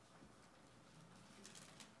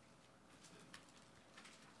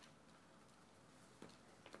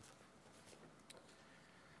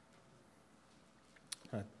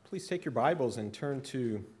Please take your Bibles and turn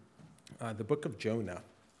to the book of Jonah.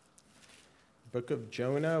 Book of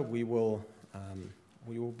Jonah, we will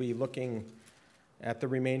be looking at the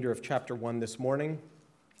remainder of chapter 1 this morning.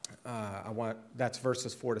 That's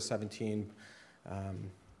verses 4 to 17.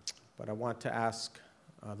 But I want to ask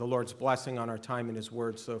the Lord's blessing on our time in His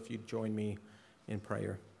Word, so if you'd join me in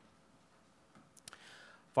prayer.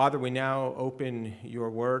 Father, we now open your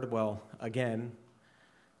Word, again,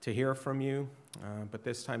 to hear from you, but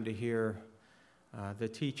this time to hear the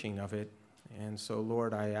teaching of it. And so,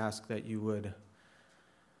 Lord, I ask that you would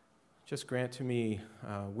just grant to me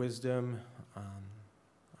wisdom,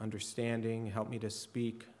 understanding, help me to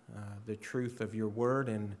speak the truth of your word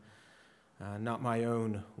and not my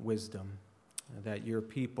own wisdom, that your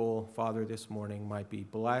people, Father, this morning might be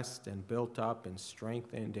blessed and built up and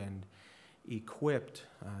strengthened and equipped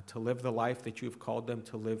to live the life that you've called them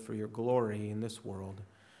to live for your glory in this world,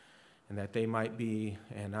 and that they might be,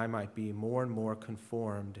 and I might be, more and more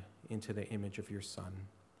conformed into the image of your Son.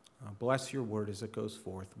 Bless your word as it goes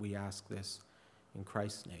forth. We ask this in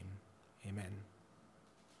Christ's name. Amen.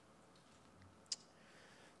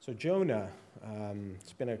 So Jonah,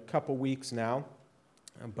 it's been a couple weeks now,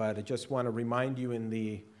 but I just want to remind you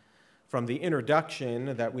from the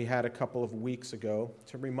introduction that we had a couple of weeks ago,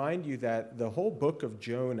 to remind you that the whole book of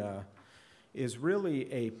Jonah is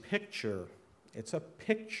really a picture. It's a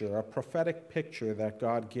picture, a prophetic picture that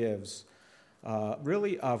God gives,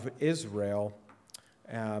 really of Israel,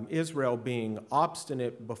 Israel being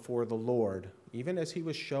obstinate before the Lord. Even as he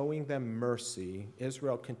was showing them mercy,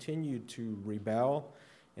 Israel continued to rebel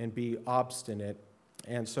and be obstinate.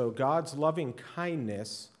 And so God's loving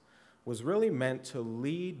kindness was really meant to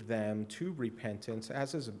lead them to repentance,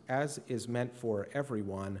 as is meant for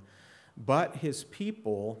everyone. But his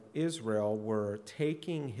people, Israel, were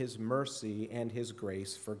taking his mercy and his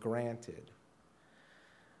grace for granted.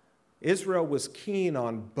 Israel was keen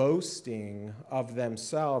on boasting of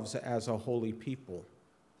themselves as a holy people.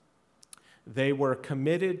 They were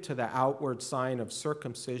committed to the outward sign of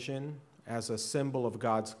circumcision as a symbol of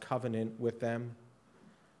God's covenant with them.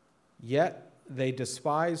 Yet they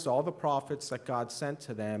despised all the prophets that God sent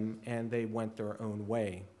to them, and they went their own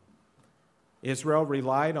way. Israel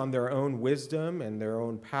relied on their own wisdom and their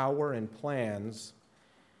own power and plans.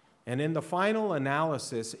 And in the final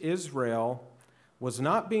analysis, Israel was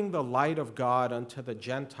not being the light of God unto the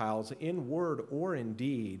Gentiles in word or in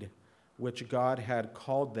deed, which God had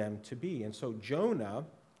called them to be. And so Jonah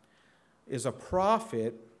is a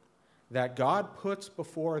prophet that God puts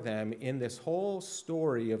before them in this whole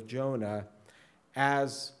story of Jonah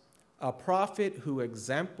as a prophet who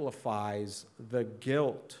exemplifies the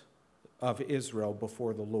guilt of Israel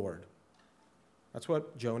before the Lord. That's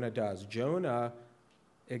what Jonah does. Jonah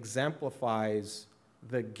exemplifies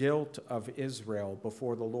the guilt of Israel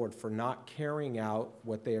before the Lord for not carrying out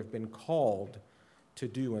what they have been called to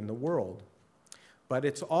do in the world. But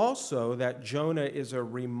it's also that Jonah is a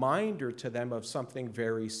reminder to them of something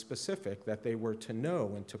very specific that they were to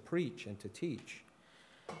know and to preach and to teach.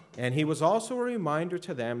 And he was also a reminder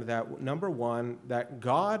to them that, number one, that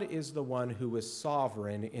God is the one who is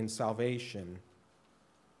sovereign in salvation.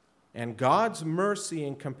 And God's mercy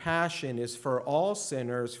and compassion is for all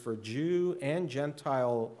sinners, for Jew and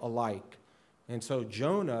Gentile alike. And so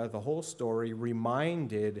Jonah, the whole story,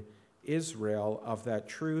 reminded Israel of that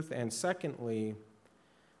truth. And secondly,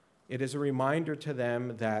 it is a reminder to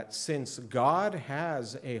them that since God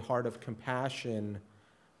has a heart of compassion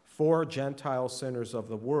for Gentile sinners of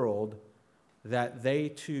the world, that they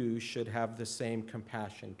too should have the same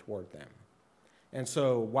compassion toward them. And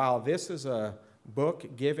so while this is a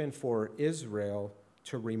book given for Israel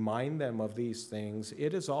to remind them of these things,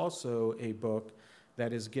 it is also a book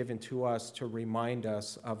that is given to us to remind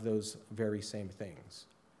us of those very same things.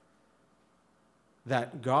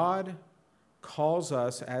 That God calls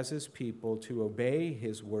us as his people to obey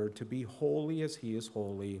his word, to be holy as he is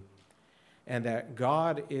holy, and that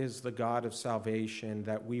God is the God of salvation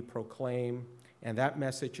that we proclaim, and that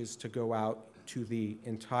message is to go out to the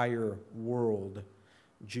entire world,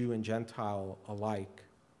 Jew and Gentile alike.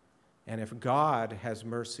 And if God has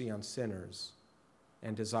mercy on sinners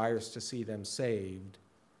and desires to see them saved,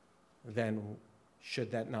 then should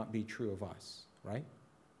that not be true of us, right?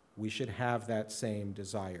 We should have that same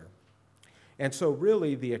desire. And so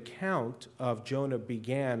really the account of Jonah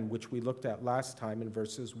began, which we looked at last time in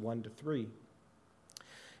verses 1 to 3.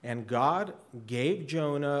 And God gave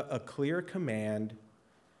Jonah a clear command.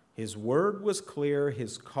 His word was clear.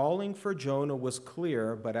 His calling for Jonah was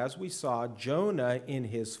clear. But as we saw, Jonah in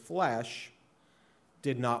his flesh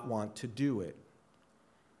did not want to do it.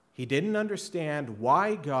 He didn't understand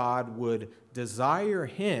why God would desire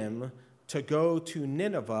him to go to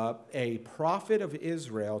Nineveh, a prophet of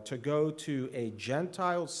Israel, to go to a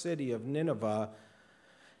Gentile city of Nineveh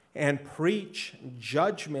and preach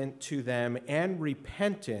judgment to them and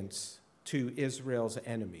repentance to Israel's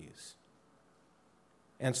enemies.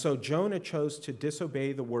 And so Jonah chose to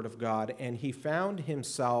disobey the word of God, and he found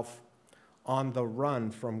himself on the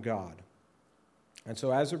run from God. And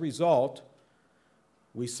so as a result,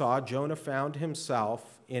 we saw Jonah found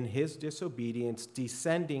himself in his disobedience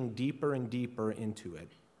descending deeper and deeper into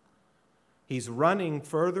it. He's running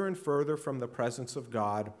further and further from the presence of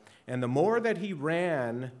God, and the more that he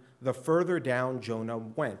ran, the further down Jonah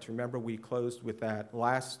went. Remember, we closed with that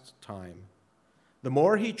last time. The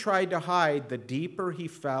more he tried to hide, the deeper he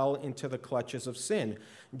fell into the clutches of sin.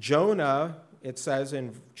 Jonah, it says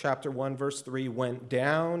in chapter 1, verse 3, went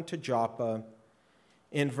down to Joppa.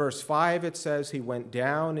 In verse 5, it says he went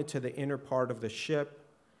down into the inner part of the ship.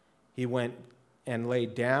 He went and lay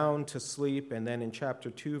down to sleep. And then in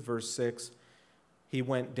chapter 2, verse 6, he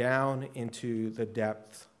went down into the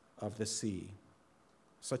depth of the sea.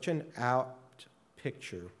 Such an apt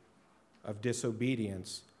picture of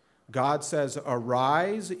disobedience. God says,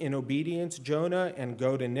 "Arise in obedience, Jonah, and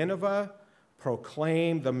go to Nineveh.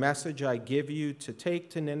 Proclaim the message I give you to take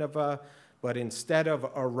to Nineveh." But instead of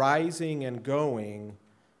arising and going,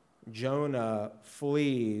 Jonah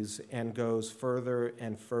flees and goes further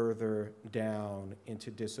and further down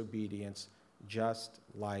into disobedience, just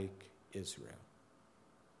like Israel.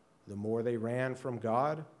 The more they ran from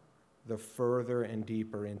God, the further and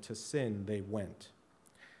deeper into sin they went.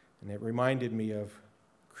 And it reminded me of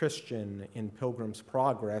Christian in Pilgrim's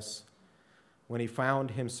Progress when he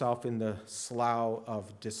found himself in the slough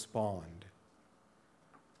of despond.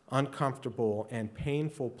 Uncomfortable and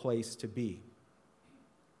painful place to be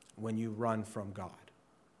when you run from God.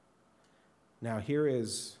 Now, here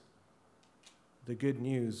is the good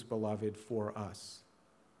news, beloved, for us,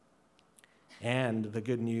 and the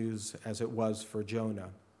good news as it was for Jonah.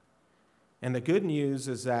 And the good news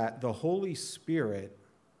is that the Holy Spirit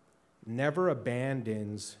never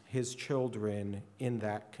abandons his children in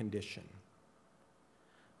that condition.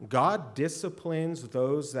 God disciplines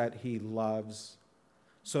those that he loves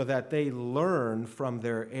so that they learn from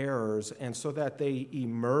their errors and so that they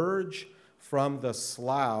emerge from the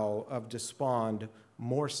slough of despond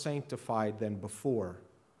more sanctified than before.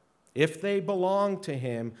 If they belong to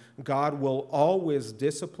him, God will always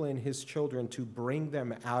discipline his children to bring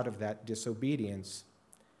them out of that disobedience.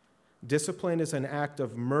 Discipline is an act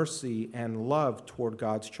of mercy and love toward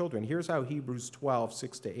God's children. Here's how Hebrews 12,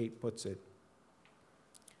 6-8 puts it.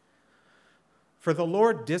 "For the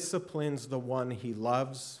Lord disciplines the one he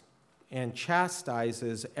loves and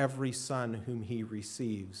chastises every son whom he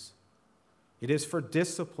receives. It is for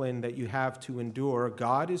discipline that you have to endure.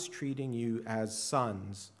 God is treating you as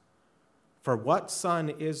sons. For what son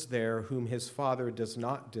is there whom his father does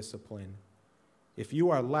not discipline? If you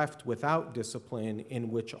are left without discipline in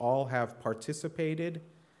which all have participated,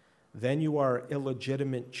 then you are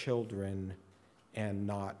illegitimate children and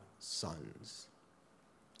not sons."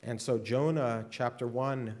 And so Jonah chapter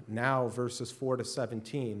 1, now verses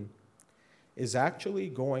 4-17, is actually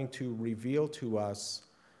going to reveal to us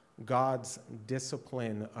God's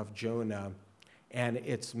discipline of Jonah, and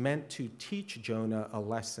it's meant to teach Jonah a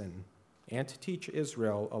lesson and to teach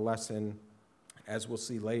Israel a lesson, as we'll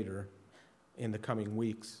see later in the coming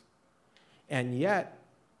weeks. And yet,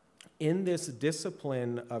 in this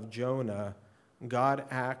discipline of Jonah, God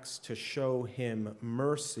acts to show him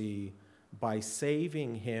mercy by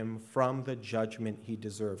saving him from the judgment he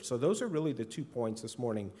deserved. So those are really the 2 points this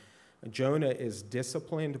morning. Jonah is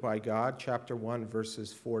disciplined by God, chapter 1,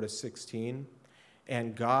 verses 4-16,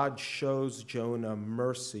 and God shows Jonah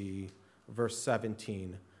mercy, verse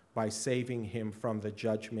 17, by saving him from the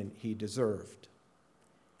judgment he deserved.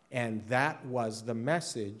 And that was the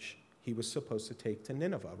message he was supposed to take to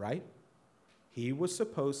Nineveh, right? He was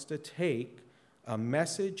supposed to take a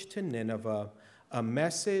message to Nineveh, a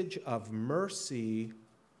message of mercy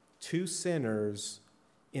to sinners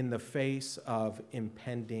in the face of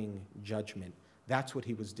impending judgment. That's what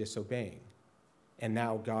he was disobeying. And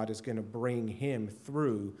now God is going to bring him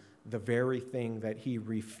through the very thing that he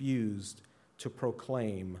refused to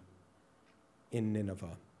proclaim in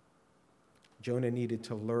Nineveh. Jonah needed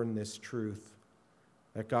to learn this truth,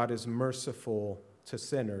 that God is merciful to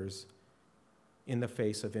sinners in the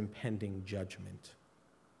face of impending judgment.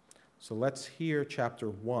 So let's hear chapter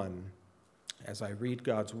 1. As I read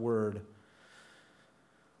God's word,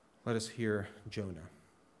 let us hear Jonah.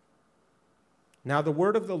 Now the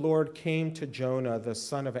word of the Lord came to Jonah, the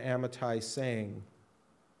son of Amittai, saying,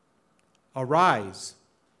 "Arise,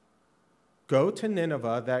 go to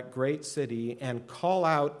Nineveh, that great city, and call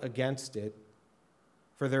out against it,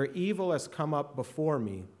 for their evil has come up before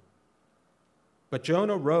me." But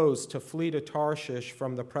Jonah rose to flee to Tarshish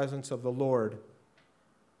from the presence of the Lord.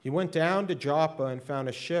 He went down to Joppa and found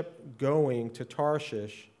a ship going to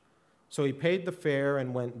Tarshish. So he paid the fare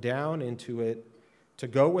and went down into it to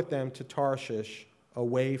go with them to Tarshish,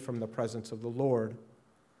 away from the presence of the Lord.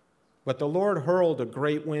 But the Lord hurled a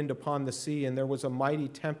great wind upon the sea, and there was a mighty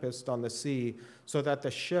tempest on the sea, so that the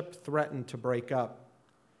ship threatened to break up.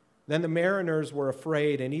 Then the mariners were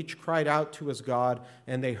afraid, and each cried out to his God,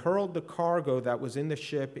 and they hurled the cargo that was in the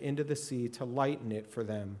ship into the sea to lighten it for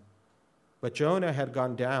them. But Jonah had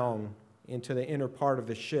gone down into the inner part of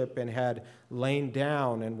the ship and had lain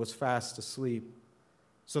down and was fast asleep.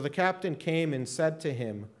 So the captain came and said to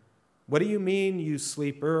him, "What do you mean, you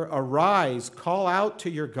sleeper? Arise, call out to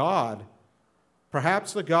your God.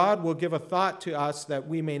 Perhaps the God will give a thought to us that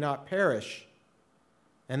we may not perish."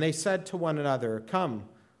 And they said to one another, "Come,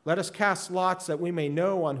 let us cast lots that we may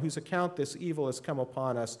know on whose account this evil has come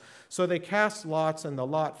upon us." So they cast lots, and the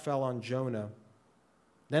lot fell on Jonah.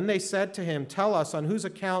 Then they said to him, "Tell us, on whose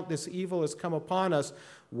account this evil has come upon us?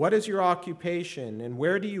 What is your occupation, and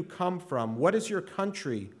where do you come from? What is your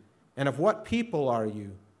country, and of what people are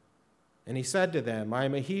you?" And he said to them, "I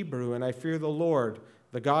am a Hebrew, and I fear the Lord,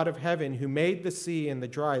 the God of heaven, who made the sea and the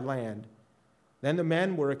dry land." Then the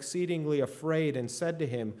men were exceedingly afraid and said to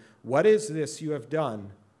him, "What is this you have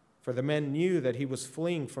done?" For the men knew that he was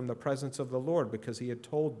fleeing from the presence of the Lord, because he had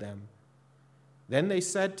told them. Then they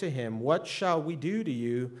said to him, "What shall we do to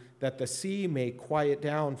you that the sea may quiet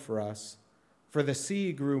down for us?" For the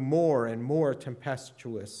sea grew more and more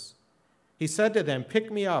tempestuous. He said to them,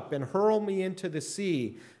 "Pick me up and hurl me into the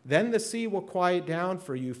sea. Then the sea will quiet down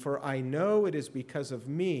for you, for I know it is because of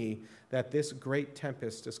me that this great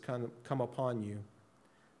tempest has come upon you."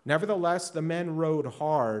 Nevertheless, the men rowed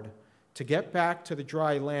hard to get back to the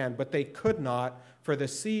dry land, but they could not, for the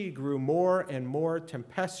sea grew more and more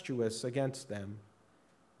tempestuous against them.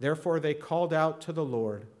 Therefore they called out to the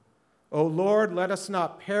Lord, "O Lord, let us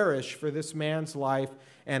not perish for this man's life,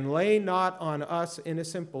 and lay not on us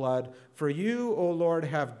innocent blood, for you, O Lord,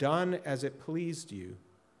 have done as it pleased you."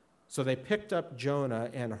 So they picked up Jonah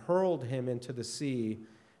and hurled him into the sea,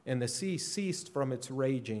 and the sea ceased from its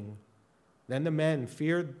raging. Then the men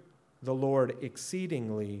feared the Lord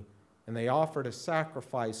exceedingly, and they offered a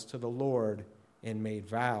sacrifice to the Lord and made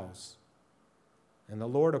vows. And the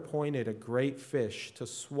Lord appointed a great fish to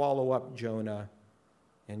swallow up Jonah,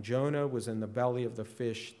 and Jonah was in the belly of the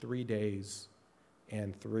fish 3 days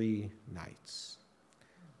and 3 nights.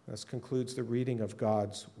 This concludes the reading of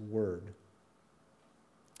God's word.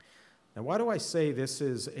 Now, why do I say this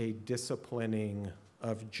is a disciplining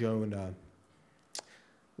of Jonah?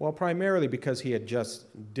 Well, primarily because he had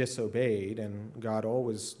just disobeyed, and God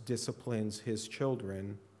always disciplines his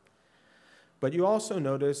children. But you also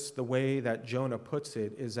notice the way that Jonah puts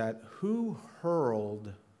it is that who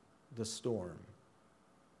hurled the storm?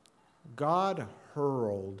 God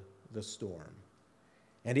hurled the storm.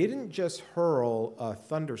 And he didn't just hurl a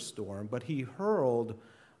thunderstorm, but he hurled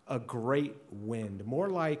a great wind, more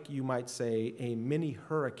like you might say a mini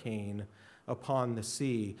hurricane upon the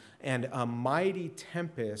sea. And a mighty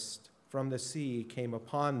tempest from the sea came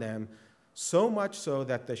upon them, so much so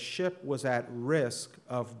that the ship was at risk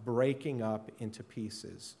of breaking up into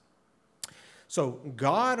pieces. So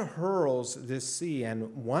God hurls this sea and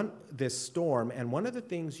this storm, and one of the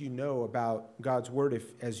things you know about God's word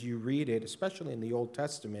as you read it, especially in the Old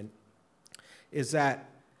Testament, is that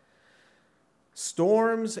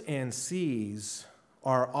storms and seas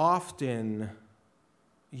are often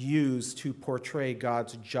used to portray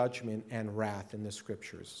God's judgment and wrath in the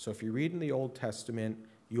scriptures. So if you read in the Old Testament,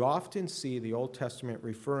 you often see the Old Testament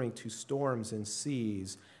referring to storms and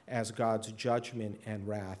seas as God's judgment and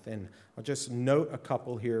wrath. And I'll just note a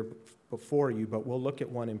couple here before you, but we'll look at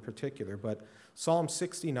one in particular. But Psalm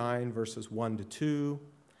 69, verses 1 to 2,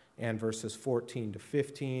 and verses 14 to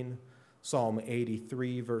 15, Psalm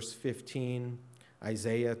 83, verse 15,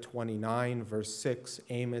 Isaiah 29, verse 6,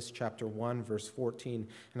 Amos chapter 1, verse 14,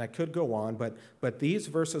 and I could go on, but these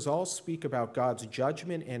verses all speak about God's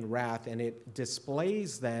judgment and wrath, and it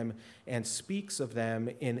displays them and speaks of them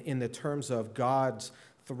in the terms of God's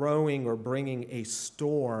throwing or bringing a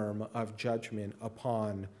storm of judgment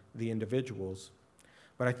upon the individuals.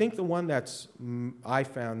 But I think the one that's I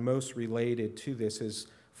found most related to this is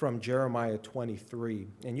from Jeremiah 23.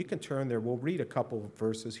 And you can turn there. We'll read a couple of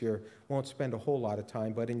verses here. Won't spend a whole lot of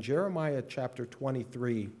time. But in Jeremiah chapter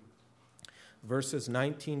 23, verses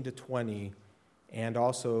 19 to 20, and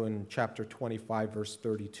also in chapter 25, verse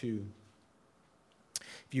 32,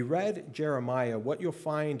 If you read Jeremiah, what you'll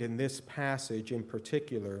find in this passage in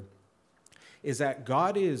particular is that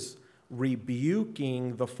God is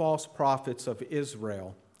rebuking the false prophets of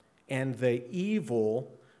Israel and the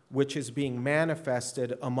evil which is being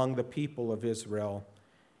manifested among the people of Israel.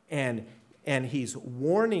 And he's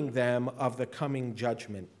warning them of the coming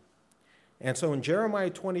judgment. And so in Jeremiah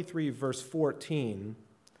 23, verse 14,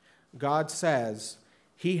 God says,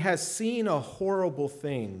 "He has seen a horrible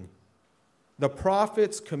thing. The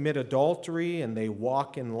prophets commit adultery and they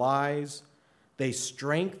walk in lies. They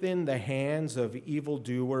strengthen the hands of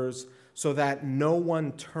evildoers so that no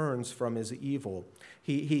one turns from his evil."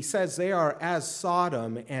 He says they are as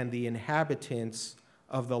Sodom and the inhabitants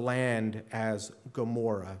of the land as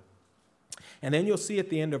Gomorrah. And then you'll see at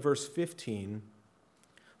the end of verse 15,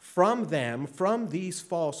 from these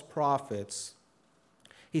false prophets,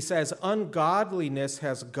 he says, ungodliness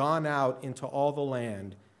has gone out into all the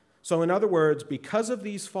land. So in other words, because of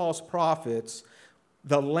these false prophets,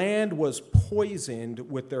 the land was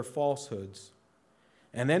poisoned with their falsehoods.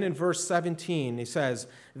 And then in verse 17, he says,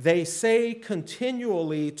 they say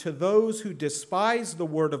continually to those who despise the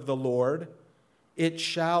word of the Lord, it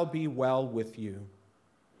shall be well with you.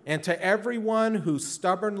 And to everyone who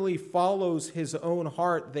stubbornly follows his own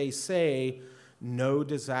heart, they say, no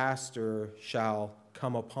disaster shall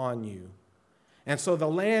come upon you. And so the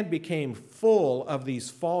land became full of these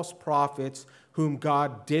false prophets whom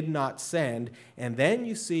God did not send. And then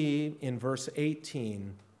you see in verse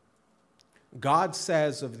 18, God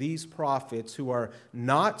says of these prophets who are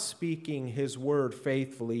not speaking his word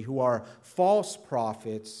faithfully, who are false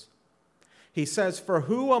prophets, he says, for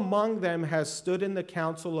who among them has stood in the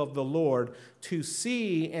counsel of the Lord to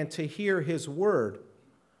see and to hear his word?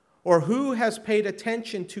 Or who has paid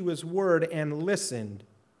attention to his word and listened?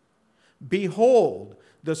 Behold,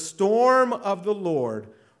 the storm of the Lord,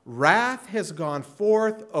 wrath has gone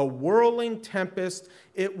forth, a whirling tempest.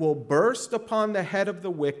 It will burst upon the head of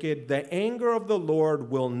the wicked. The anger of the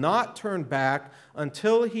Lord will not turn back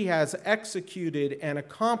until he has executed and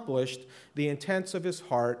accomplished the intents of his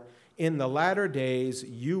heart. In the latter days,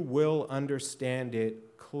 you will understand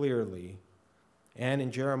it clearly. And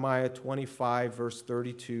in Jeremiah 25, verse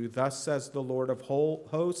 32, thus says the Lord of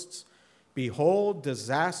hosts, behold,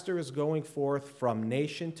 disaster is going forth from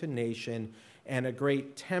nation to nation, and a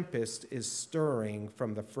great tempest is stirring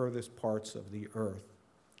from the furthest parts of the earth.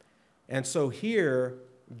 And so here,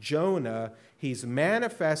 Jonah, he's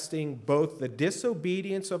manifesting both the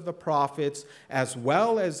disobedience of the prophets as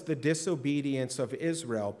well as the disobedience of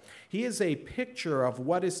Israel. He is a picture of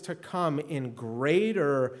what is to come in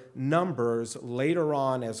greater numbers later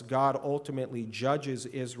on as God ultimately judges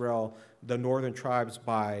Israel, the northern tribes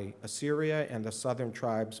by Assyria and the southern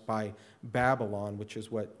tribes by Babylon, which is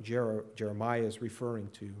what Jeremiah is referring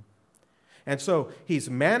to. And so he's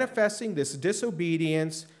manifesting this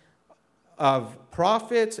disobedience of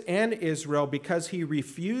prophets and Israel because he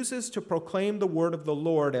refuses to proclaim the word of the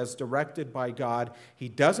Lord as directed by God. He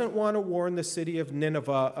doesn't want to warn the city of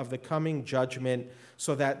Nineveh of the coming judgment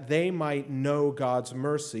so that they might know God's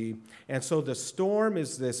mercy. And so the storm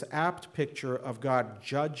is this apt picture of God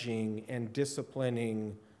judging and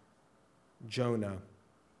disciplining Jonah.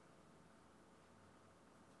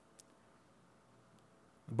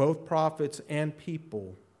 Both prophets and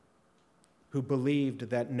people who believed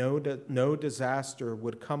that no disaster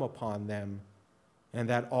would come upon them and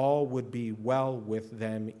that all would be well with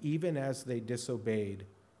them even as they disobeyed.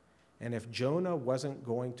 And if Jonah wasn't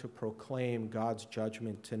going to proclaim God's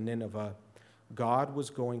judgment to Nineveh, God was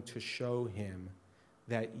going to show him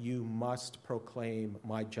that you must proclaim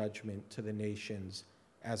my judgment to the nations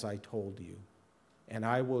as I told you. And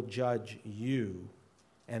I will judge you,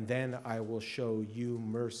 and then I will show you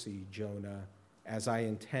mercy, Jonah, as I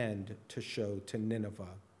intend to show to Nineveh.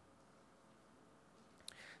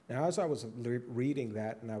 Now, as I was reading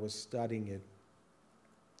that and I was studying it,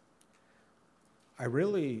 I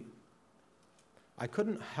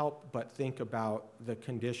couldn't help but think about the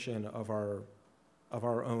condition of our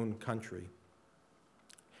own country,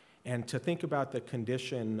 and to think about the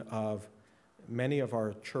condition of many of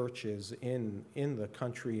our churches in the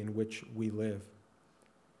country in which we live.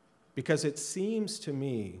 Because it seems to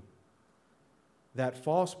me that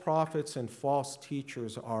false prophets and false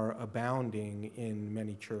teachers are abounding in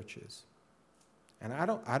many churches. And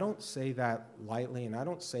I don't say that lightly, and I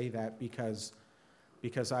don't say that because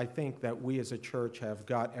I think that we as a church have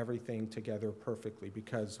got everything together perfectly,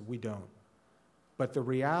 because we don't. But the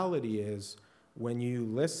reality is, when you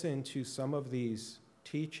listen to some of these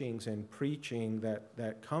teachings and preaching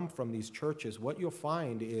that come from these churches, what you'll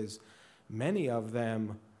find is many of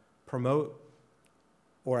them promote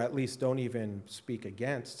or at least don't even speak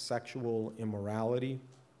against sexual immorality.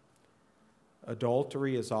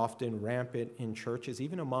 Adultery is often rampant in churches,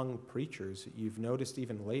 even among preachers. You've noticed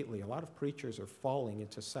even lately, a lot of preachers are falling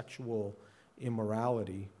into sexual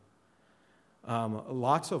immorality.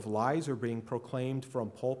 Lots of lies are being proclaimed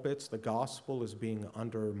from pulpits. The gospel is being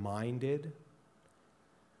undermined.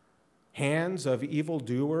 Hands of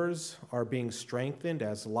evildoers are being strengthened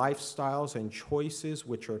as lifestyles and choices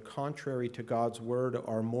which are contrary to God's word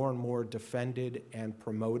are more and more defended and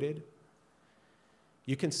promoted.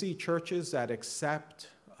 You can see churches that accept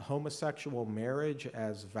homosexual marriage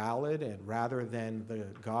as valid and rather than the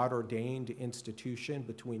God-ordained institution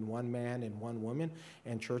between one man and one woman,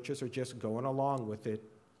 and churches are just going along with it.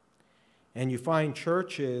 And you find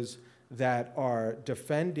churches that are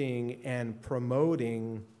defending and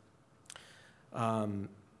promoting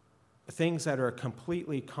things that are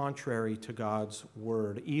completely contrary to God's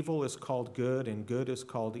word. Evil is called good and good is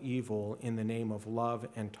called evil in the name of love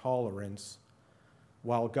and tolerance,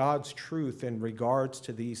 while God's truth in regards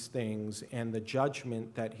to these things and the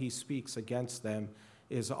judgment that he speaks against them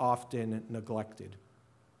is often neglected.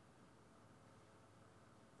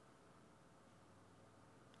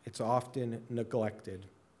 It's often neglected.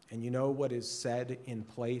 And you know what is said in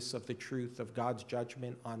place of the truth of God's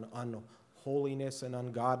judgment on unholiness and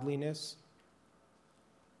ungodliness?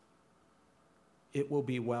 It will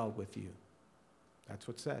be well with you. That's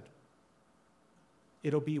what's said.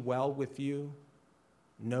 It'll be well with you.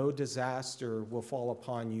 No disaster will fall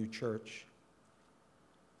upon you, church.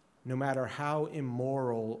 No matter how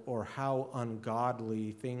immoral or how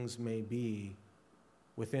ungodly things may be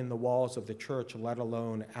within the walls of the church, let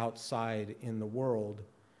alone outside in the world,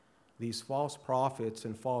 these false prophets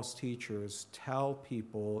and false teachers tell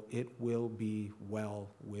people it will be well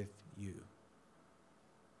with you.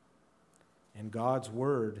 And God's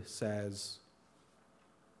word says,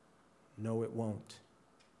 no, it won't.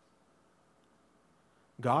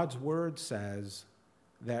 God's word says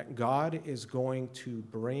that God is going to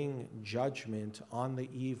bring judgment on the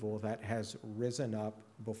evil that has risen up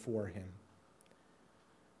before him.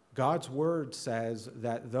 God's word says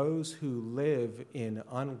that those who live in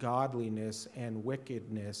ungodliness and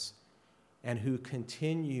wickedness and who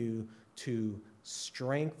continue to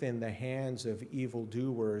strengthen the hands of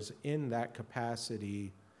evildoers in that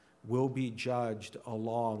capacity will be judged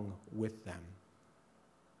along with them.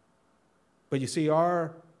 But you see,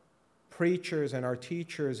 our preachers and our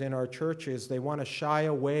teachers in our churches, they want to shy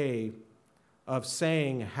away of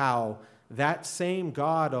saying how that same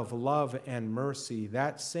God of love and mercy,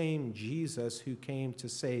 that same Jesus who came to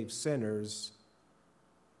save sinners,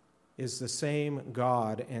 is the same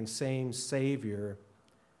God and same Savior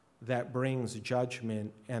that brings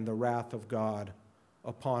judgment and the wrath of God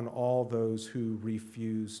upon all those who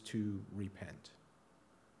refuse to repent.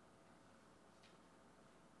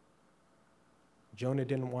 Jonah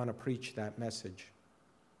didn't want to preach that message.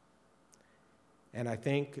 And I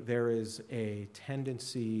think there is a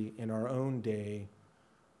tendency in our own day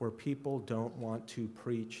where people don't want to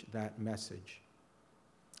preach that message.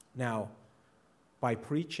 Now, by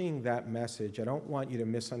preaching that message, I don't want you to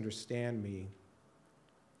misunderstand me.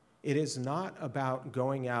 It is not about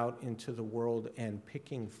going out into the world and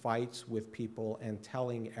picking fights with people and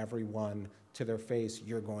telling everyone to their face,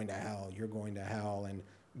 you're going to hell, and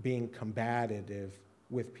being combative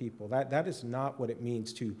with people. That is not what it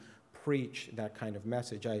means to preach that kind of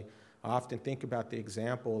message. I often think about the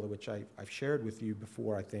example which I've shared with you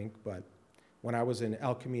before, I think, but when I was in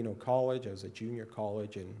El Camino College, I was at junior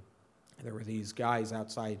college, and there were these guys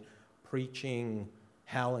outside preaching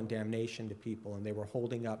hell and damnation to people, and they were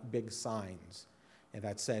holding up big signs and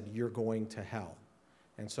that said, you're going to hell.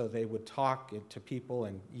 And so they would talk to people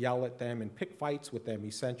and yell at them and pick fights with them,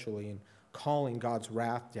 essentially, and calling God's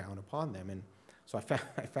wrath down upon them. And so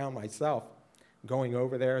I found myself going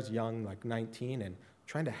over there as young, like 19, and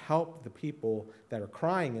trying to help the people that are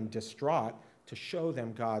crying and distraught to show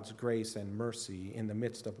them God's grace and mercy in the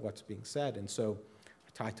midst of what's being said. And so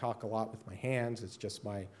I talk a lot with my hands. It's just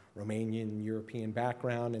my Romanian European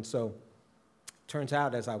background. And so it turns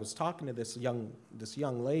out, as I was talking to this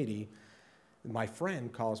young lady, my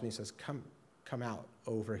friend calls me and says, come out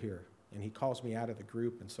over here. And he calls me out of the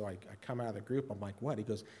group, and so I come out of the group. I'm like, what? He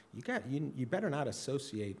goes, you better not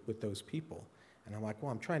associate with those people. And I'm like,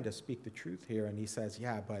 well, I'm trying to speak the truth here. And he says,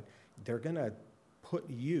 yeah, but they're going to put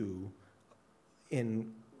you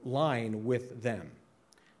in line with them.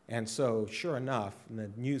 And so, sure enough, in the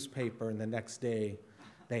newspaper, and the next day,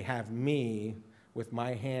 they have me with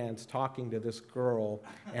my hands talking to this girl,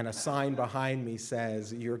 and a sign behind me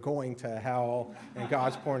says, you're going to hell, and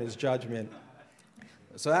God's pouring his judgment.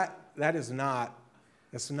 So that is not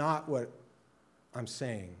That's not what I'm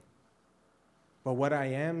saying. But what I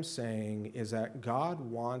am saying is that God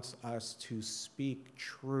wants us to speak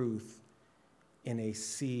truth in a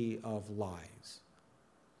sea of lies.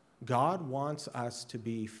 God wants us to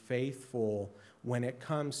be faithful when it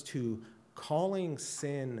comes to calling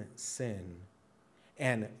sin, sin,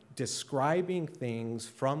 and describing things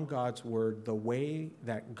from God's word the way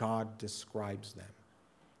that God describes them.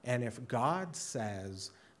 And if God says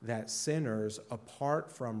that sinners,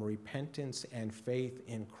 apart from repentance and faith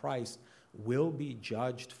in Christ, will be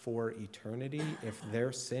judged for eternity if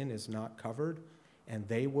their sin is not covered, and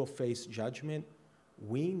they will face judgment,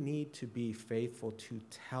 we need to be faithful to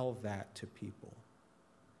tell that to people.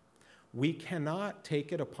 We cannot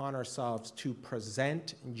take it upon ourselves to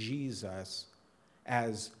present Jesus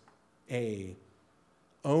as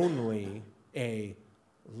only a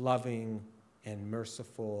loving and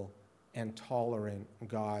merciful and tolerant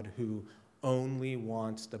God who only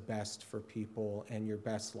wants the best for people and your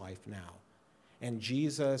best life now. And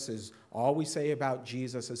Jesus is, all we say about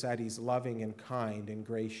Jesus is that he's loving and kind and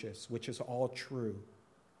gracious, which is all true.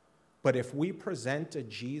 But if we present a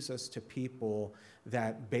Jesus to people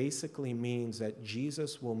that basically means that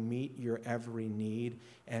Jesus will meet your every need,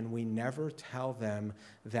 and we never tell them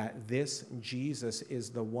that this Jesus is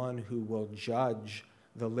the one who will judge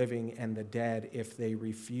the living and the dead if they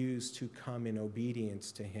refuse to come in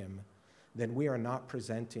obedience to him, then we are not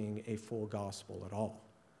presenting a full gospel at all.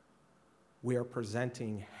 We are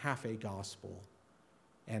presenting half a gospel,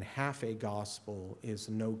 and half a gospel is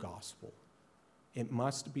no gospel. It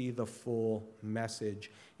must be the full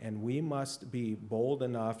message, and we must be bold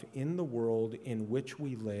enough in the world in which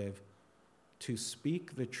we live to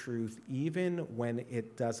speak the truth even when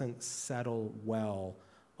it doesn't settle well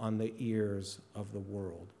on the ears of the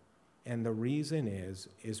world. And the reason is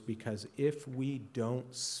because if we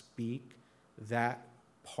don't speak that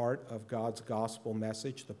part of God's gospel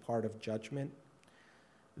message, the part of judgment,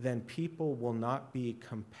 then people will not be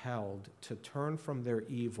compelled to turn from their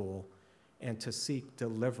evil and to seek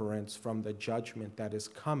deliverance from the judgment that is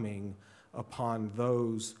coming upon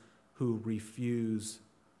those who refuse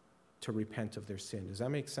to repent of their sin. Does that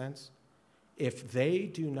make sense? If they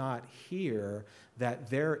do not hear that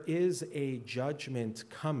there is a judgment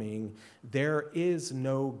coming, there is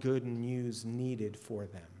no good news needed for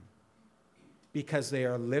them, because they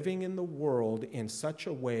are living in the world in such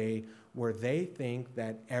a way where they think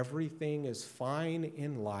that everything is fine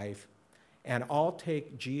in life, and I'll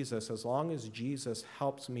take Jesus as long as Jesus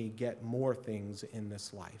helps me get more things in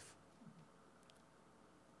this life.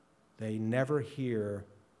 They never hear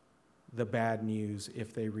the bad news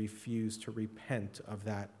if they refuse to repent of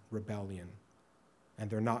that rebellion, and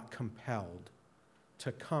they're not compelled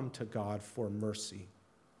to come to God for mercy.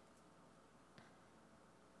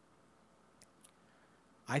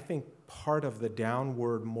 I think part of the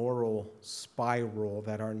downward moral spiral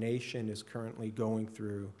that our nation is currently going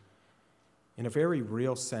through, in a very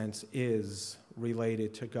real sense, is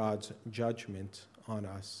related to God's judgment on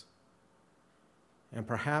us. And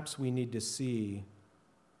perhaps we need to see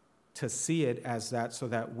it as that, so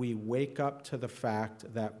that we wake up to the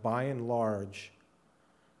fact that by and large,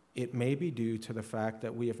 it may be due to the fact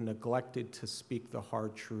that we have neglected to speak the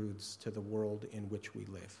hard truths to the world in which we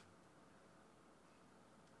live.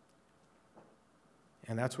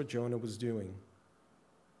 And that's what Jonah was doing.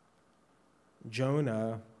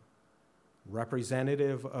 Jonah,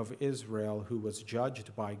 representative of Israel who was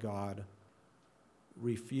judged by God,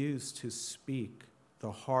 refused to speak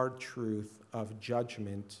the hard truth of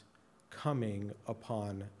judgment coming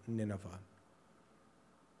upon Nineveh.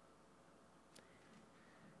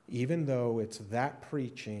 Even though it's that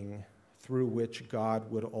preaching through which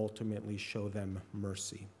God would ultimately show them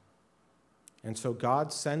mercy. And so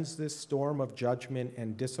God sends this storm of judgment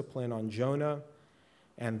and discipline on Jonah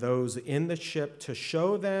and those in the ship to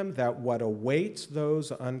show them that what awaits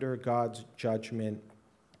those under God's judgment,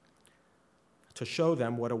 to show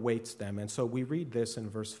them what awaits them. And so we read this in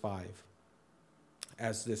verse 5.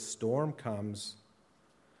 As this storm comes,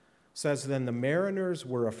 says, "Then the mariners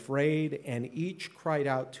were afraid, and each cried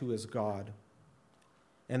out to his God.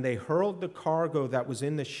 And they hurled the cargo that was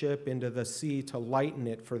in the ship into the sea to lighten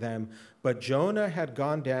it for them. But Jonah had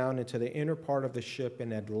gone down into the inner part of the ship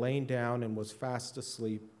and had lain down and was fast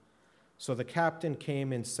asleep. So the captain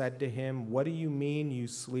came and said to him, 'What do you mean, you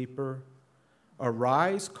sleeper?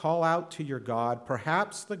 Arise, call out to your God.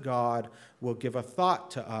 Perhaps the God will give a thought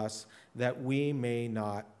to us that we may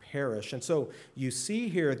not perish. And so you see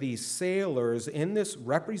here these sailors in this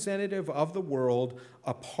representative of the world,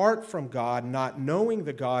 apart from God, not knowing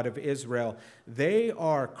the God of Israel. They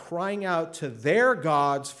are crying out to their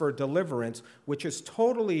gods for deliverance, which is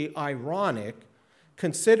totally ironic,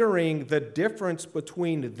 considering the difference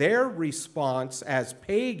between their response as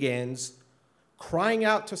pagans, crying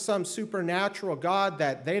out to some supernatural God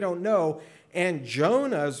that they don't know, and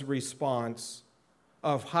Jonah's response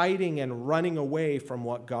of hiding and running away from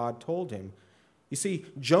what God told him. You see,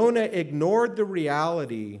 Jonah ignored the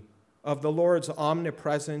reality of the Lord's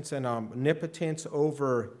omnipresence and omnipotence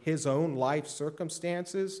over his own life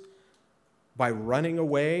circumstances by running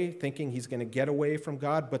away, thinking he's going to get away from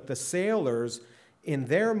God. But the sailors, in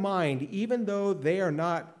their mind, even though they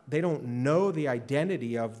don't know the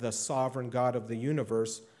identity of the sovereign God of the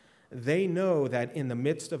universe, they know that in the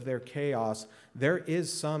midst of their chaos, there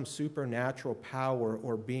is some supernatural power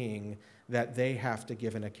or being that they have to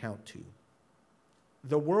give an account to.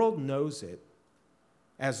 The world knows it.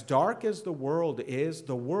 As dark as the world is,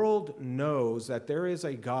 the world knows that there is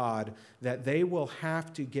a God that they will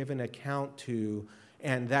have to give an account to,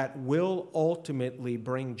 and that will ultimately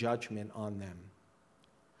bring judgment on them.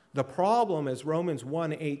 The problem, as Romans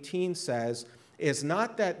 1:18 says, is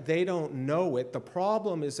not that they don't know it. The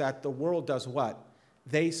problem is that the world does what?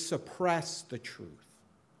 They suppress the truth.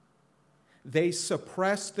 They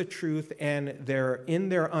suppress the truth, and they're in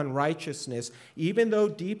their unrighteousness, even though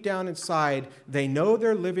deep down inside they know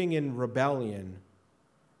they're living in rebellion.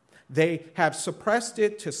 They have suppressed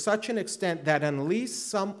it to such an extent that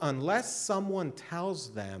unless someone tells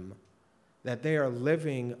them that they are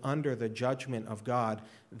living under the judgment of God,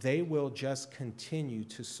 they will just continue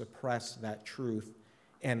to suppress that truth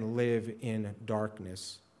and live in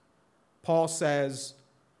darkness. Paul says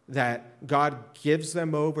that God gives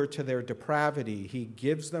them over to their depravity. He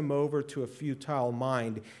gives them over to a futile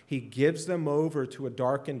mind. He gives them over to a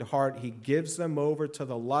darkened heart. He gives them over to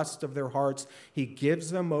the lust of their hearts. He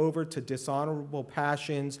gives them over to dishonorable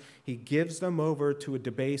passions. He gives them over to a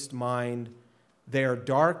debased mind. They are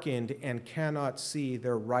darkened and cannot see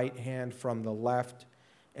their right hand from the left,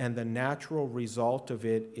 and the natural result of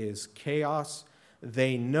it is chaos.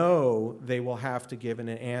 They know they will have to give an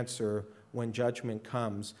answer when judgment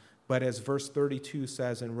comes. But as verse 32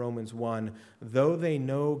 says in Romans 1, though they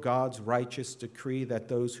know God's righteous decree that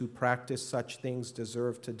those who practice such things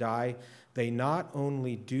deserve to die, they not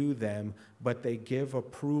only do them, but they give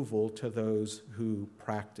approval to those who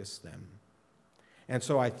practice them. And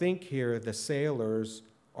so I think here the sailors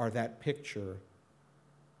are that picture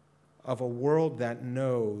of a world that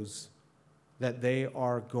knows that they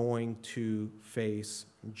are going to face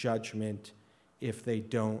judgment if they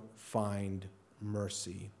don't find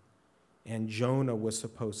mercy. And Jonah was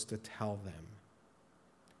supposed to tell them.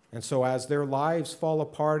 And so as their lives fall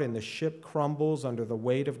apart and the ship crumbles under the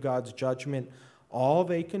weight of God's judgment, all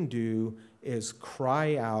they can do is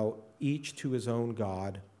cry out, each to his own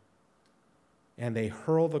God. And they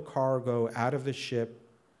hurl the cargo out of the ship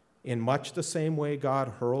in much the same way God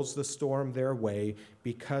hurls the storm their way,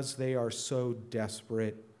 because they are so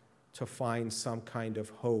desperate to find some kind of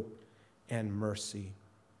hope and mercy.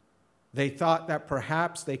 They thought that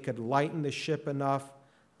perhaps they could lighten the ship enough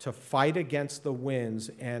to fight against the winds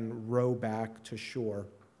and row back to shore.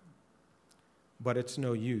 But it's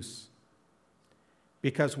no use.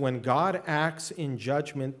 Because when God acts in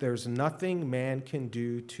judgment, there's nothing man can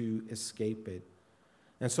do to escape it.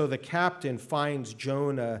 And so the captain finds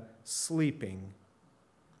Jonah sleeping,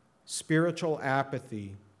 spiritual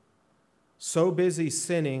apathy, so busy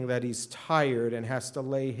sinning that he's tired and has to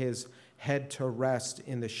lay his head to rest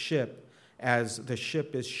in the ship as the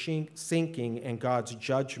ship is sinking and God's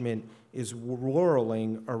judgment is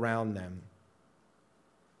whirling around them.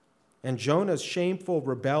 And Jonah's shameful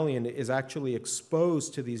rebellion is actually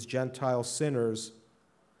exposed to these Gentile sinners,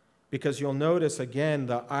 because you'll notice again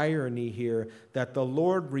the irony here that the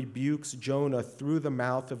Lord rebukes Jonah through the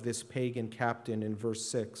mouth of this pagan captain in verse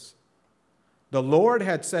 6. The Lord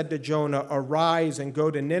had said to Jonah, "Arise and go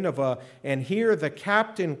to Nineveh," and here the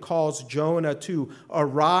captain calls Jonah to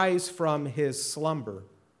arise from his slumber.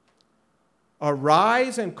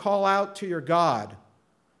 Arise and call out to your God.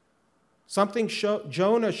 Something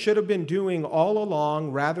Jonah should have been doing all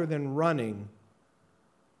along rather than running.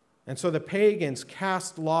 And so the pagans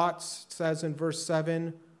cast lots, it says in verse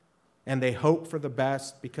 7, and they hope for the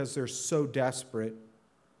best because they're so desperate. It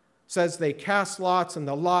says they cast lots and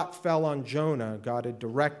the lot fell on Jonah. God had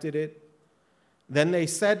directed it. Then they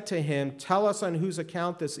said to him, "Tell us on whose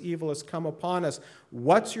account this evil has come upon us.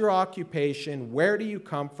 What's your occupation? Where do you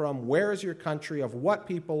come from? Where is your country? Of what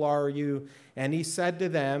people are you?" And he said to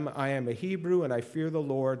them, "I am a Hebrew, and I fear the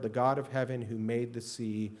Lord, the God of heaven, who made the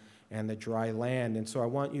sea and the dry land." And so I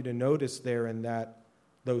want you to notice there in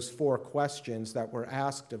those 4 questions that were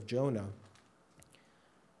asked of Jonah.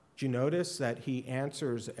 Do you notice that he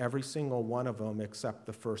answers every single one of them except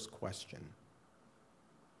the first question?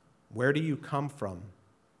 Where do you come from?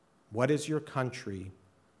 What is your country?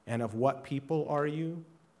 And of what people are you?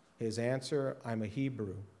 His answer, "I'm a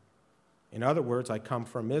Hebrew." In other words, I come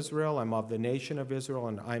from Israel, I'm of the nation of Israel,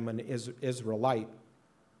 and I'm an Israelite.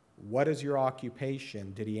 What is your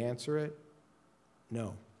occupation? Did he answer it?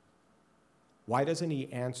 No. Why doesn't he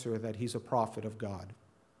answer that he's a prophet of God?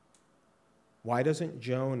 Why doesn't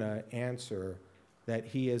Jonah answer that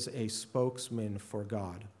he is a spokesman for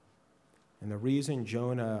God? And the reason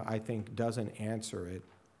Jonah, I think, doesn't answer it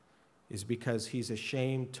is because he's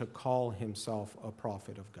ashamed to call himself a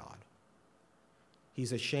prophet of God.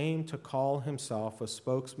 He's ashamed to call himself a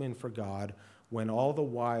spokesman for God when all the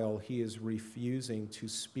while he is refusing to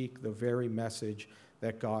speak the very message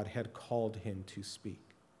that God had called him to speak.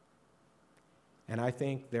 And I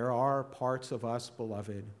think there are parts of us,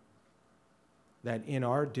 beloved, that in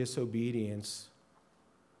our disobedience,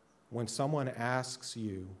 when someone asks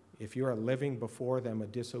you, if you are living before them a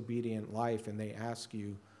disobedient life and they ask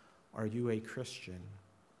you, "Are you a Christian?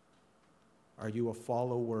 Are you a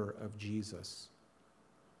follower of Jesus?"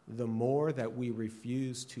 The more that we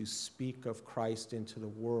refuse to speak of Christ into the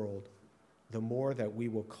world, the more that we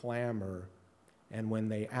will clamor. And when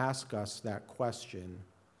they ask us that question,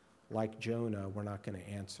 like Jonah, we're not going to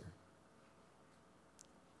answer.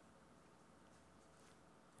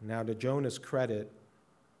 Now, to Jonah's credit,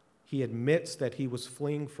 he admits that he was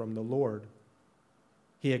fleeing from the Lord.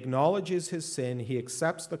 He acknowledges his sin. He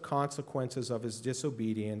accepts the consequences of his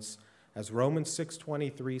disobedience. As Romans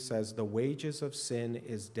 6:23 says, the wages of sin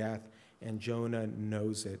is death, and Jonah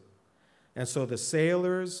knows it. And so the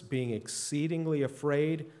sailors, being exceedingly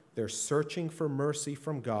afraid, they're searching for mercy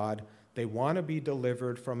from God. They want to be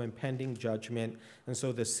delivered from impending judgment. And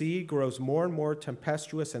so the sea grows more and more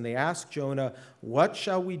tempestuous, and they ask Jonah, "What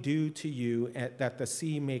shall we do to you that the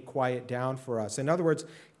sea may quiet down for us?" In other words,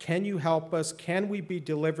 can you help us? Can we be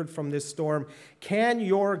delivered from this storm? Can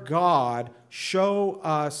your God show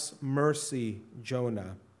us mercy,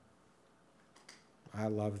 Jonah? I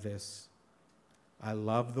love this. I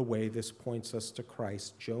love the way this points us to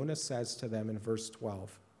Christ. Jonah says to them in verse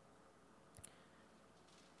 12,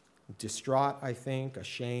 distraught, I think,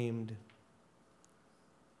 ashamed,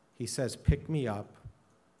 he says, "Pick me up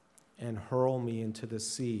and hurl me into the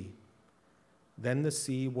sea. Then the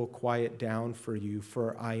sea will quiet down for you,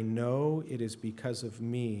 for I know it is because of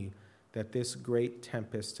me that this great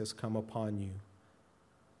tempest has come upon you."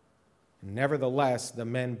 Nevertheless, the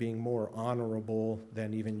men, being more honorable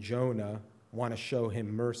than even Jonah, want to show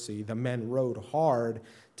him mercy. The men rowed hard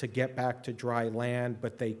to get back to dry land,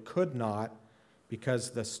 but they could not,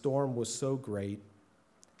 because the storm was so great.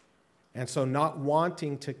 And so, not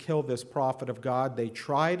wanting to kill this prophet of God, they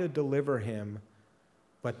try to deliver him,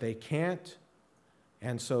 but they can't.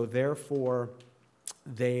 And so, therefore,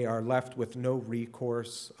 they are left with no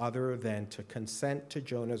recourse other than to consent to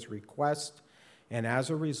Jonah's request. And as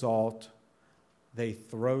a result, they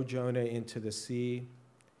throw Jonah into the sea,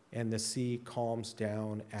 and the sea calms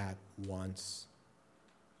down at once.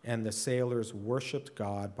 And the sailors worshiped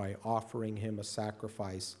God by offering him a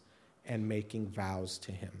sacrifice and making vows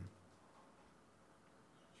to him.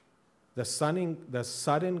 The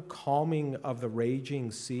sudden calming of the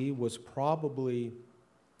raging sea was probably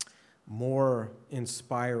more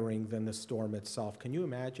inspiring than the storm itself. Can you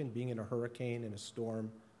imagine being in a hurricane, in a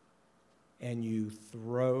storm, and you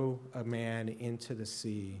throw a man into the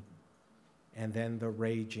sea, and then the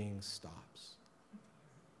raging stops?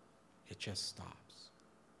 It just stops.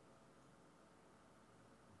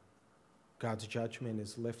 God's judgment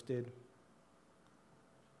is lifted.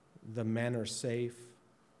 The men are safe.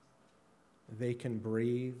 They can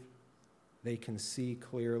breathe. They can see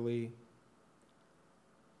clearly.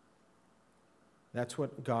 That's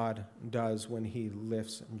what God does when he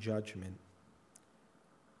lifts judgment.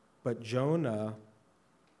 But Jonah,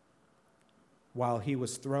 while he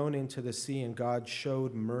was thrown into the sea and God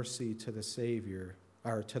showed mercy to the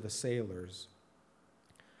to the sailors,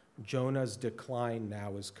 Jonah's decline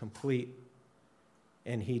now is complete.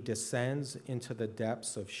 And he descends into the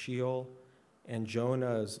depths of Sheol, and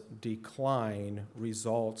Jonah's decline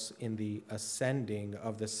results in the ascending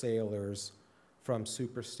of the sailors from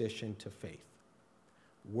superstition to faith.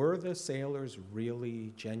 Were the sailors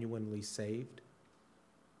really genuinely saved?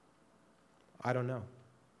 I don't know.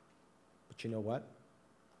 But you know what?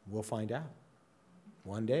 We'll find out.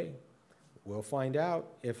 One day, we'll find out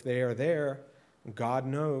if they are there. God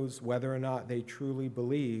knows whether or not they truly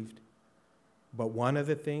believed. But one of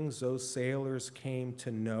the things those sailors came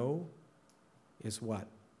to know is what?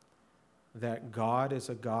 That God is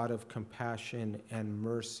a God of compassion and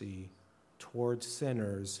mercy towards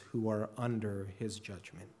sinners who are under his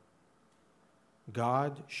judgment.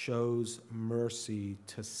 God shows mercy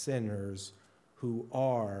to sinners who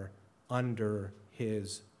are under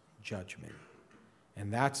his judgment.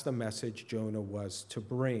 And that's the message Jonah was to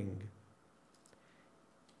bring.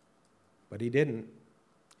 But he didn't.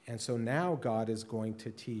 And so now God is going to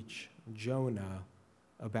teach Jonah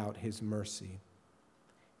about his mercy.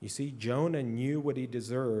 You see, Jonah knew what he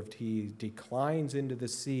deserved. He declines into the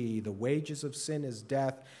sea. The wages of sin is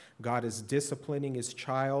death. God is disciplining his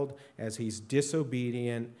child as he's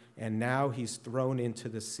disobedient, and now he's thrown into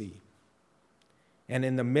the sea. And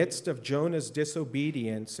in the midst of Jonah's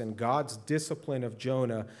disobedience and God's discipline of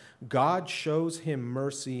Jonah, God shows him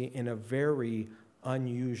mercy in a very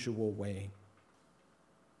unusual way.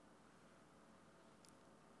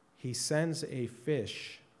 He sends a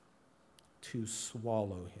fish to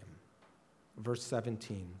swallow him. Verse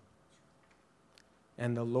 17.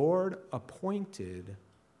 And the Lord appointed,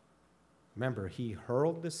 remember, he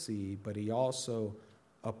hurled the sea, but he also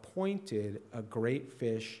appointed a great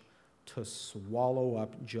fish to swallow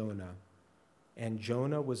up Jonah. And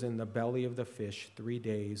Jonah was in the belly of the fish 3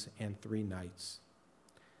 days and 3 nights.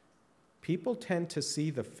 People tend to see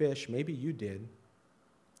the fish, maybe you did,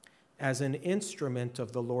 as an instrument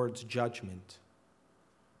of the Lord's judgment,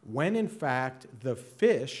 when in fact the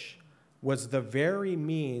fish was the very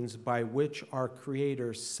means by which our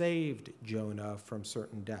Creator saved Jonah from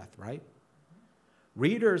certain death, right?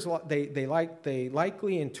 Readers, they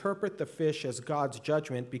likely interpret the fish as God's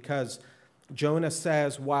judgment because Jonah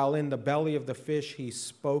says, while in the belly of the fish, he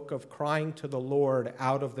spoke of crying to the Lord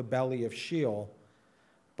out of the belly of Sheol.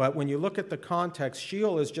 But when you look at the context,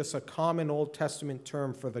 Sheol is just a common Old Testament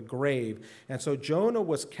term for the grave. And so Jonah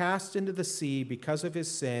was cast into the sea because of his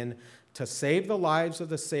sin to save the lives of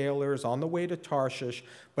the sailors on the way to Tarshish.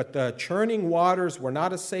 But the churning waters were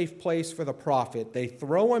not a safe place for the prophet. They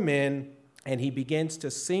throw him in, and he begins to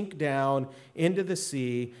sink down into the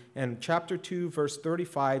sea. And chapter 2, verse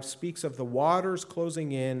 35 speaks of the waters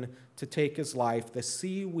closing in to take his life, the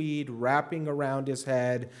seaweed wrapping around his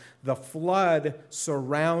head, the flood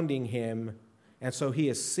surrounding him. And so he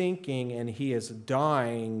is sinking and he is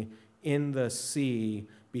dying in the sea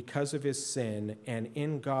because of his sin. And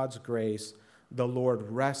in God's grace, the Lord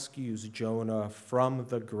rescues Jonah from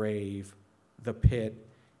the grave, the pit,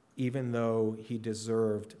 even though he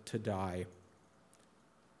deserved to die.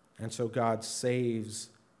 And so God saves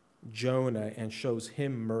Jonah and shows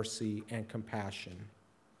him mercy and compassion.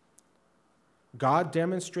 God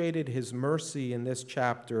demonstrated his mercy in this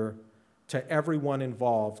chapter to everyone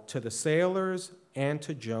involved, to the sailors and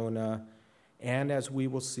to Jonah, and as we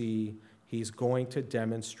will see, he's going to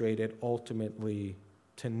demonstrate it ultimately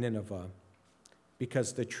to Nineveh,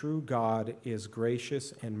 because the true God is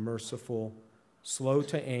gracious and merciful, slow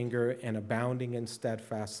to anger, and abounding in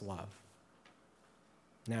steadfast love.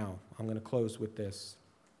 Now, I'm going to close with this.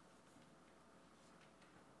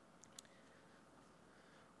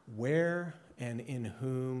 Where and in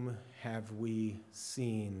whom have we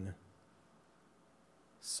seen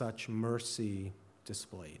such mercy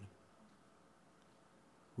displayed?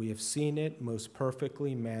 We have seen it most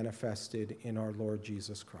perfectly manifested in our Lord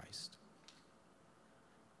Jesus Christ.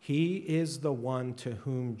 He is the one to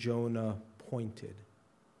whom Jonah pointed.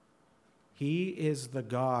 He is the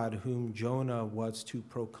God whom Jonah was to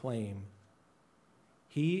proclaim.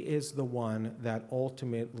 He is the one that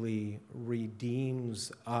ultimately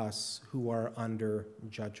redeems us who are under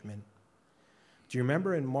judgment. Do you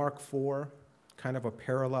remember in Mark 4, kind of a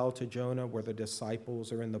parallel to Jonah, where the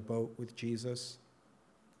disciples are in the boat with Jesus?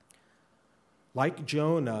 Like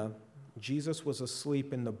Jonah, Jesus was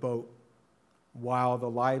asleep in the boat while the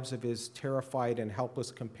lives of his terrified and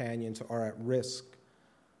helpless companions are at risk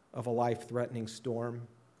of a life-threatening storm.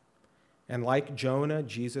 And like Jonah,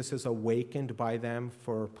 Jesus is awakened by them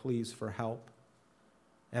for pleas for help.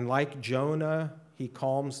 And like Jonah, he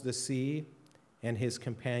calms the sea and his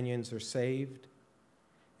companions are saved.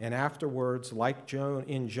 And afterwards, like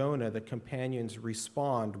in Jonah, the companions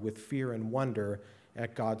respond with fear and wonder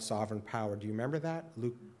at God's sovereign power. Do you remember that?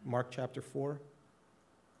 Mark chapter 4?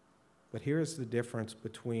 But here's the difference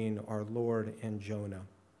between our Lord and Jonah.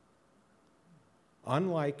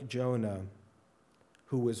 Unlike Jonah,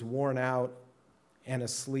 who was worn out and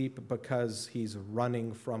asleep because he's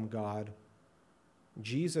running from God,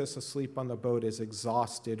 Jesus, asleep on the boat, is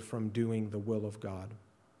exhausted from doing the will of God.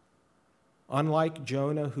 Unlike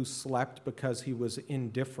Jonah, who slept because he was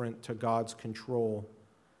indifferent to God's control,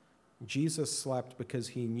 Jesus slept because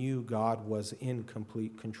he knew God was in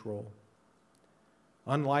complete control.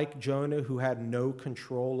 Unlike Jonah, who had no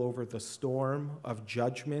control over the storm of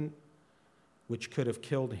judgment, which could have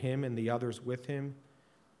killed him and the others with him,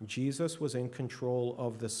 Jesus was in control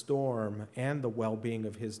of the storm and the well-being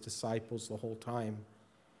of his disciples the whole time.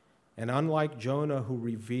 And unlike Jonah, who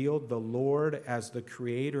revealed the Lord as the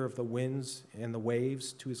creator of the winds and the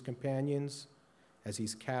waves to his companions as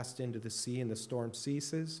he's cast into the sea and the storm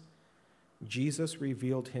ceases, Jesus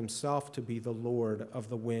revealed himself to be the Lord of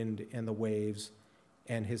the wind and the waves,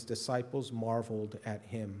 and his disciples marveled at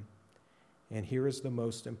him. And here is the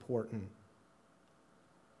most important,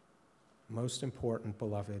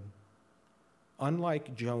 beloved.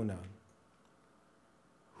 Unlike Jonah,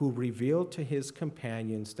 who revealed to his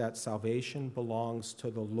companions that salvation belongs to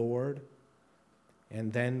the Lord,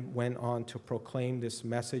 and then went on to proclaim this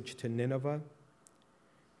message to Nineveh,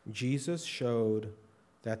 Jesus showed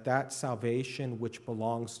that salvation which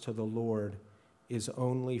belongs to the Lord is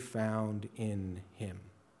only found in him.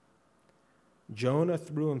 Jonah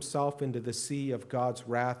threw himself into the sea of God's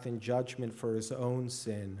wrath and judgment for his own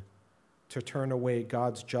sin, to turn away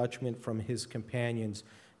God's judgment from his companions.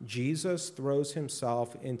 Jesus throws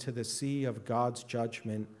himself into the sea of God's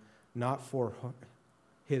judgment, not for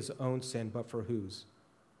his own sin, but for whose?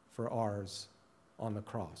 For ours on the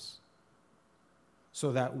cross,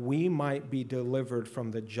 so that we might be delivered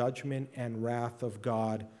from the judgment and wrath of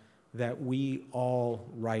God that we all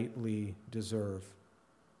rightly deserve.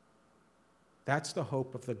 That's the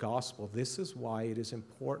hope of the gospel. This is why it is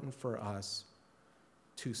important for us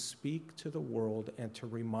to speak to the world and to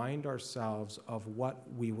remind ourselves of what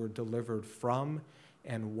we were delivered from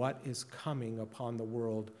and what is coming upon the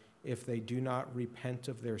world if they do not repent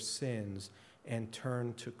of their sins and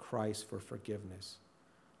turn to Christ for forgiveness.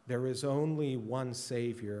 There is only one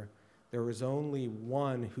Savior. There is only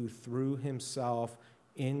one who threw himself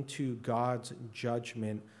into God's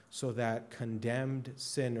judgment so that condemned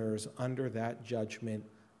sinners under that judgment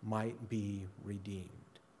might be redeemed.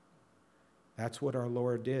 That's what our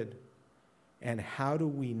Lord did. And how do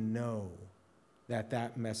we know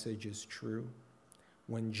that message is true?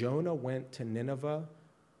 When Jonah went to Nineveh,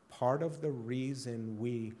 part of the reason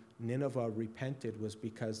Nineveh repented was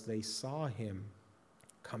because they saw him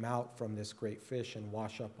come out from this great fish and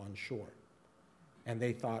wash up on shore. And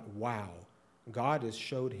they thought, wow, God has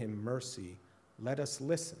showed him mercy. Let us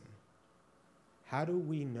listen. How do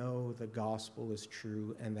we know the gospel is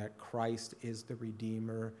true and that Christ is the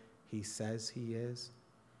Redeemer he says he is?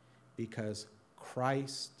 Because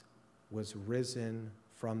Christ was risen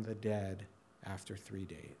from the dead after 3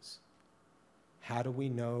 days. How do we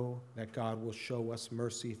know that God will show us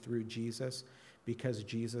mercy through Jesus? Because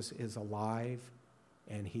Jesus is alive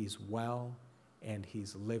and he's well and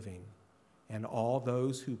he's living. And all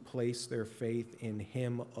those who place their faith in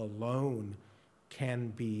him alone can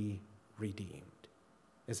be redeemed.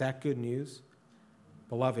 Is that good news?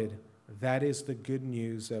 Beloved, that is the good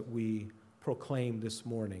news that we proclaim this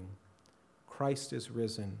morning. Christ is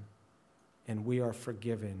risen, and we are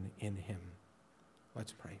forgiven in him.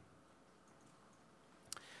 Let's pray.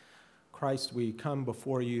 Christ, we come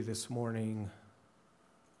before you this morning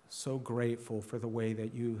so grateful for the way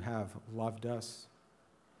that you have loved us,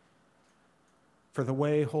 for the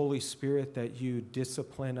way, Holy Spirit, that you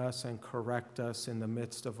discipline us and correct us in the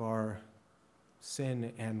midst of our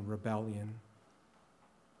sin and rebellion.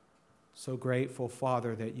 So grateful,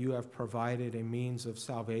 Father, that you have provided a means of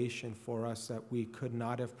salvation for us that we could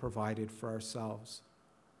not have provided for ourselves.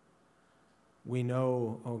 We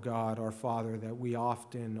know, O God, our Father, that we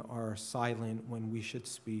often are silent when we should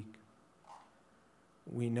speak.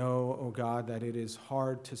 We know, O God, that it is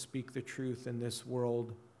hard to speak the truth in this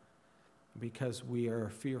world because we are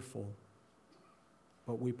fearful.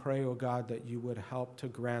 But we pray, O God, that you would help to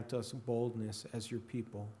grant us boldness as your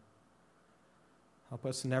people. Help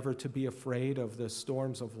us never to be afraid of the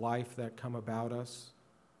storms of life that come about us.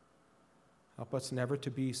 Help us never to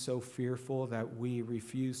be so fearful that we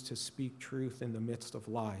refuse to speak truth in the midst of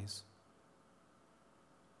lies.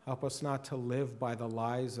 Help us not to live by the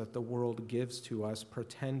lies that the world gives to us,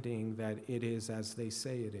 pretending that it is as they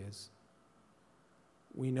say it is.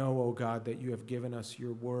 We know, O God, that you have given us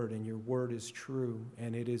your word, and your word is true,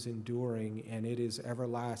 and it is enduring, and it is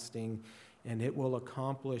everlasting, and it will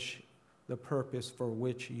accomplish the purpose for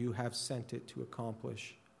which you have sent it to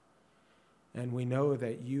accomplish. And we know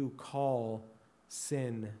that you call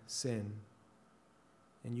sin, sin.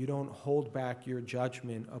 and you don't hold back your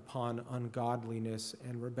judgment upon ungodliness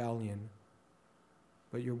and rebellion.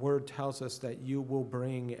 But your word tells us that you will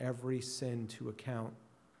bring every sin to account,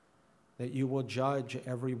 that you will judge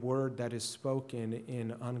every word that is spoken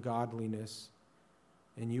in ungodliness,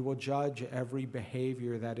 and you will judge every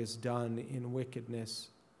behavior that is done in wickedness,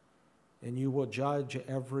 and you will judge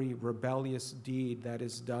every rebellious deed that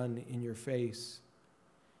is done in your face,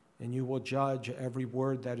 and you will judge every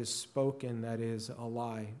word that is spoken that is a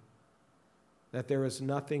lie. That there is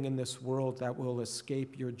nothing in this world that will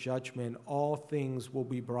escape your judgment. All things will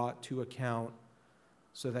be brought to account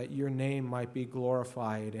so that your name might be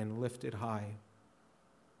glorified and lifted high.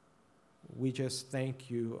 We just thank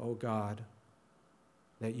you, O God,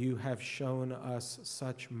 that you have shown us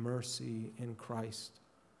such mercy in Christ.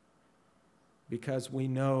 Because we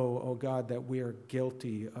know, O God, that we are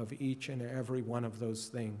guilty of each and every one of those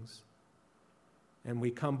things. And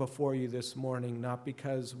we come before you this morning not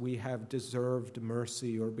because we have deserved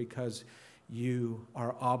mercy or because you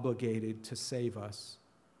are obligated to save us,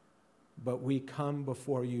 but we come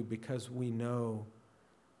before you because we know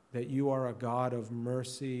that you are a God of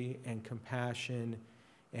mercy and compassion,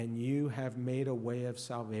 and you have made a way of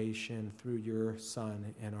salvation through your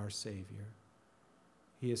Son and our Savior.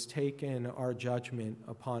 He has taken our judgment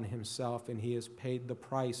upon himself, and he has paid the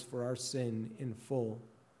price for our sin in full.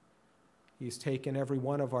 He's taken every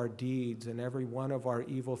one of our deeds and every one of our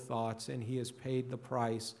evil thoughts, and he has paid the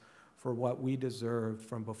price for what we deserved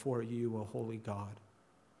from before you, O holy God.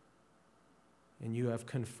 And you have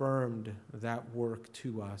confirmed that work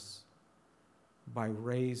to us by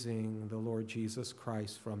raising the Lord Jesus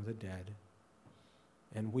Christ from the dead.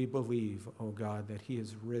 And we believe, O God, that he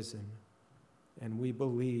is risen. And we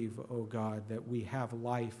believe, O God, that we have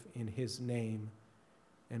life in his name.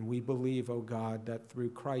 And we believe, O God, that through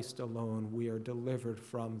Christ alone we are delivered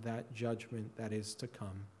from that judgment that is to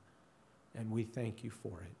come. And we thank you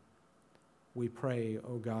for it. We pray,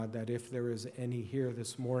 O God, that if there is any here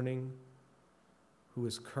this morning who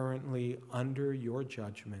is currently under your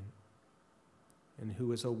judgment and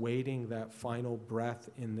who is awaiting that final breath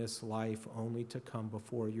in this life only to come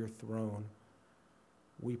before your throne,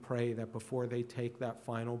 we pray that before they take that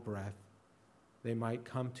final breath, they might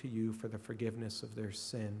come to you for the forgiveness of their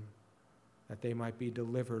sin, that they might be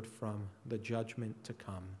delivered from the judgment to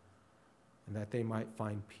come, and that they might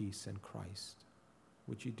find peace in Christ.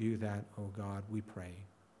 Would you do that, O God, we pray.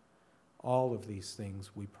 All of these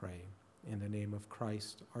things we pray in the name of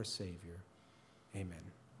Christ our Savior.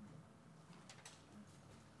 Amen.